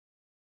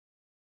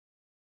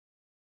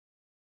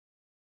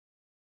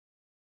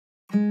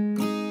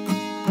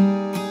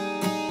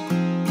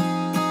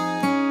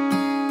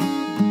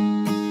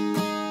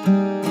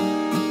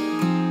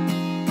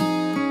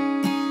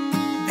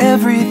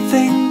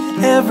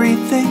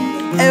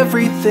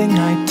everything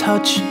I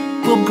touch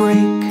will break.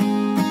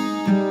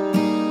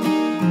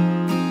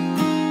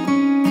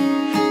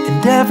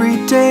 And every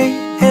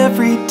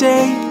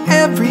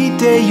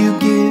day you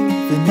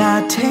give and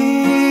I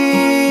take.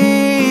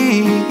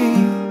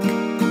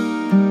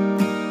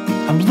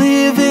 I'm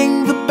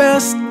living the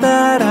best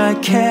that I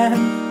can,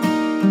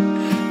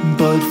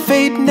 but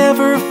fate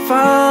never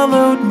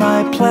followed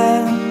my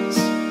plans.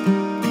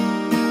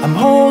 I'm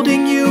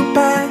holding you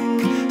back,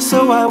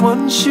 so I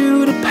want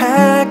you to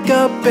pack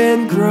up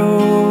and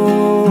grow.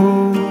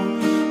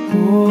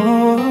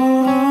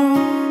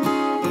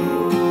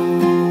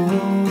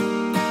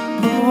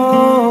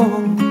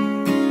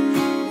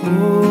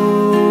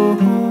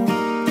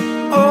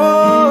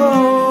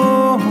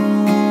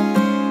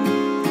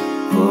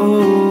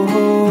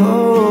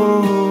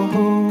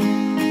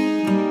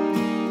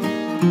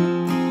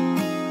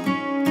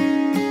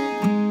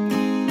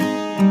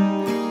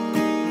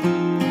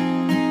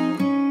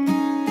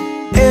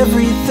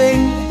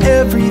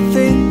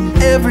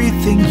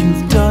 Everything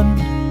you've done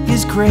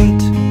is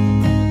great,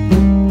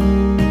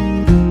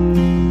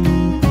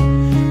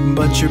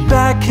 but your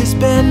back has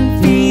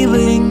been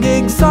feeling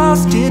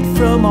exhausted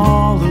from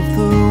all of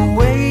the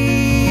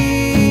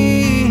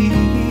weight.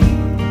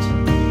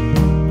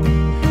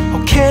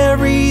 I'll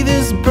carry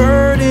this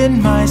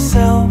burden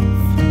myself.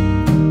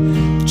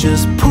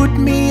 Just put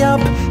me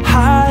up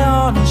high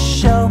on a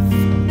shelf.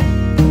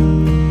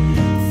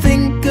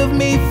 Think of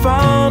me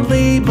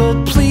fondly,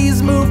 but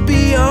please move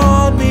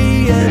beyond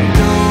me and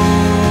go.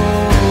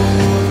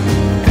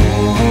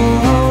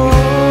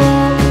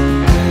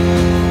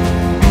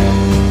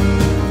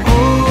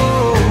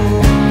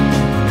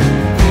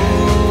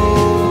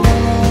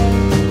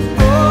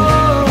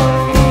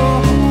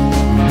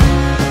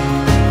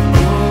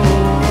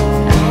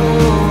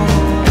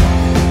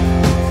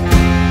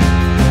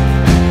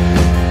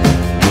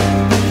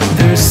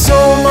 There's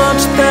so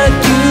much that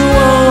you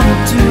want to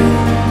do.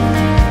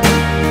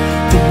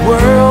 The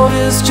world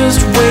is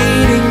just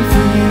waiting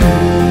for you,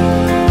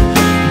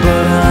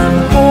 but I'm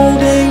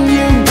holding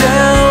you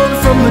down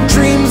from the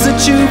dreams that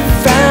you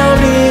found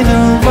in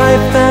a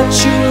life that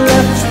you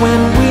left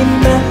when we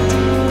met.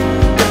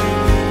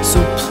 So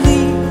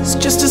please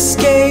just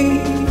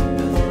escape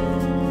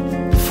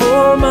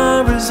before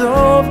my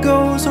resolve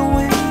goes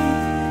away,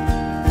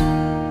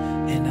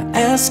 and I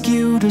ask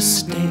you to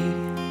stay.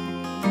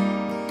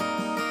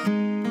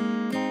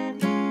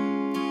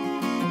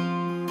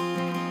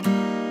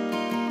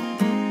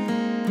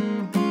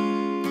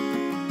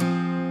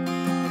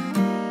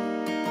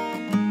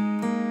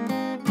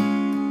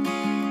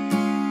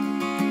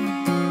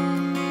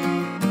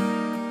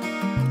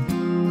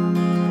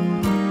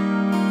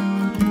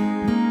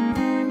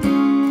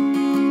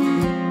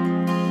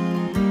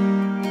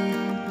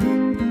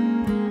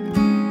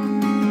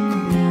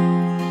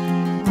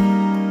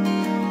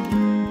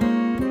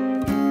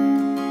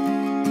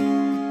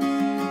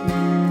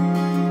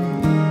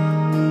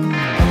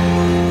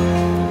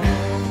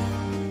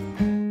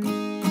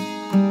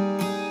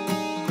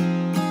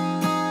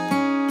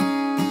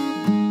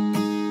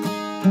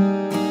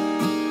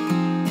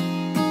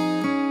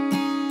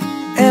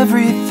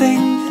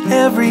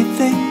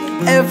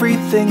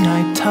 Everything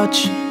I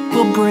touch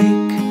will break.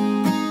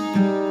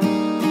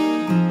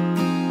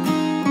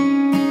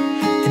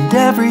 And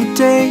every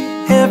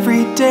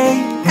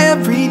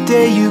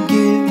day you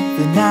give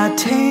and I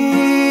take.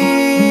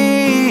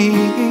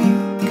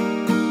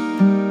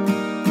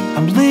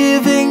 I'm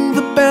living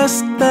the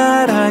best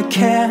that I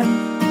can,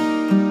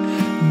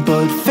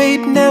 but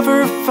fate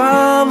never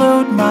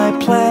followed my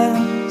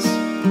plans.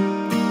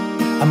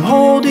 I'm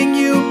holding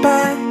you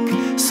back,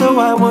 so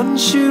I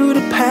want you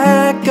to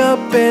pack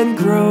up and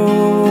grow.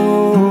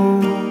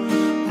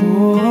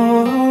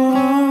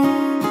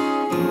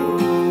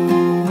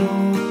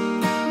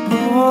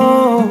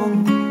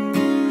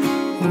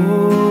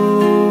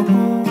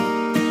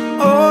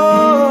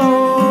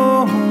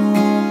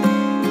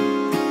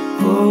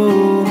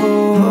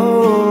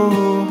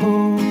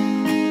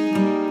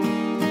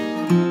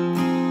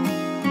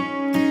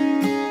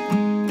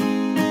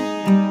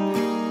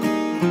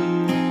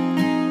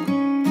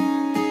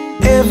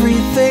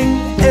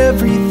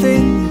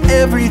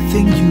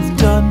 Everything you've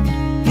done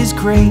is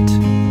great,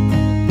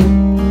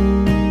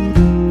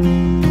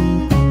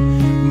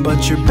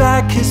 but your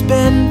back has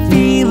been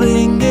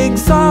feeling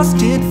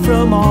exhausted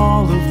from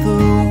all of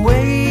the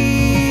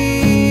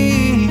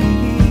weight.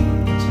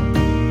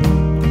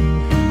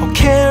 I'll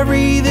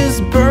carry this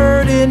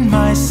burden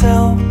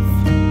myself.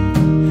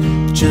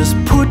 Just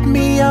put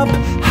me up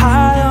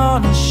high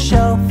on a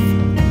shelf.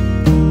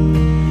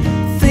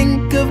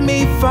 Think of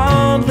me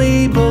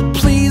fondly, but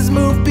please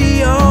move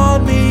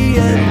beyond me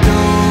and go.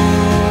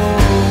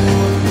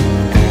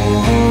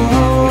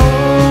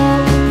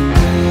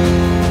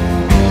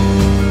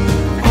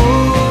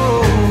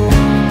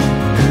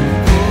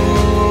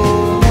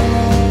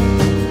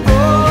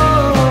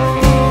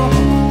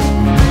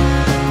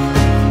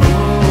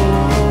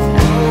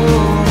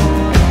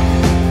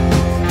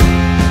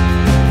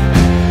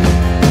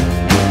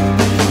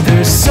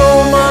 There's so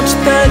much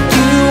that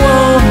you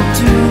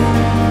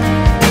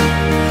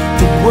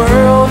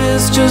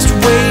is just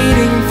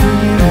waiting for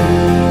you.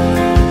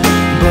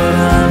 But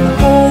I'm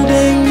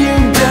holding you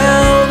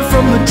down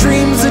from the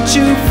dreams that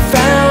you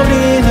found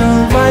in a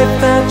life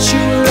that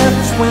you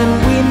left when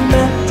we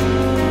met.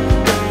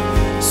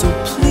 So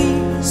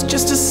please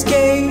just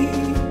escape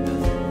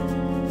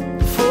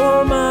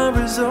before my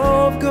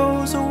resolve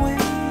goes away,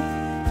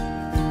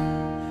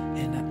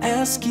 and I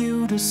ask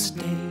you to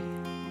stay.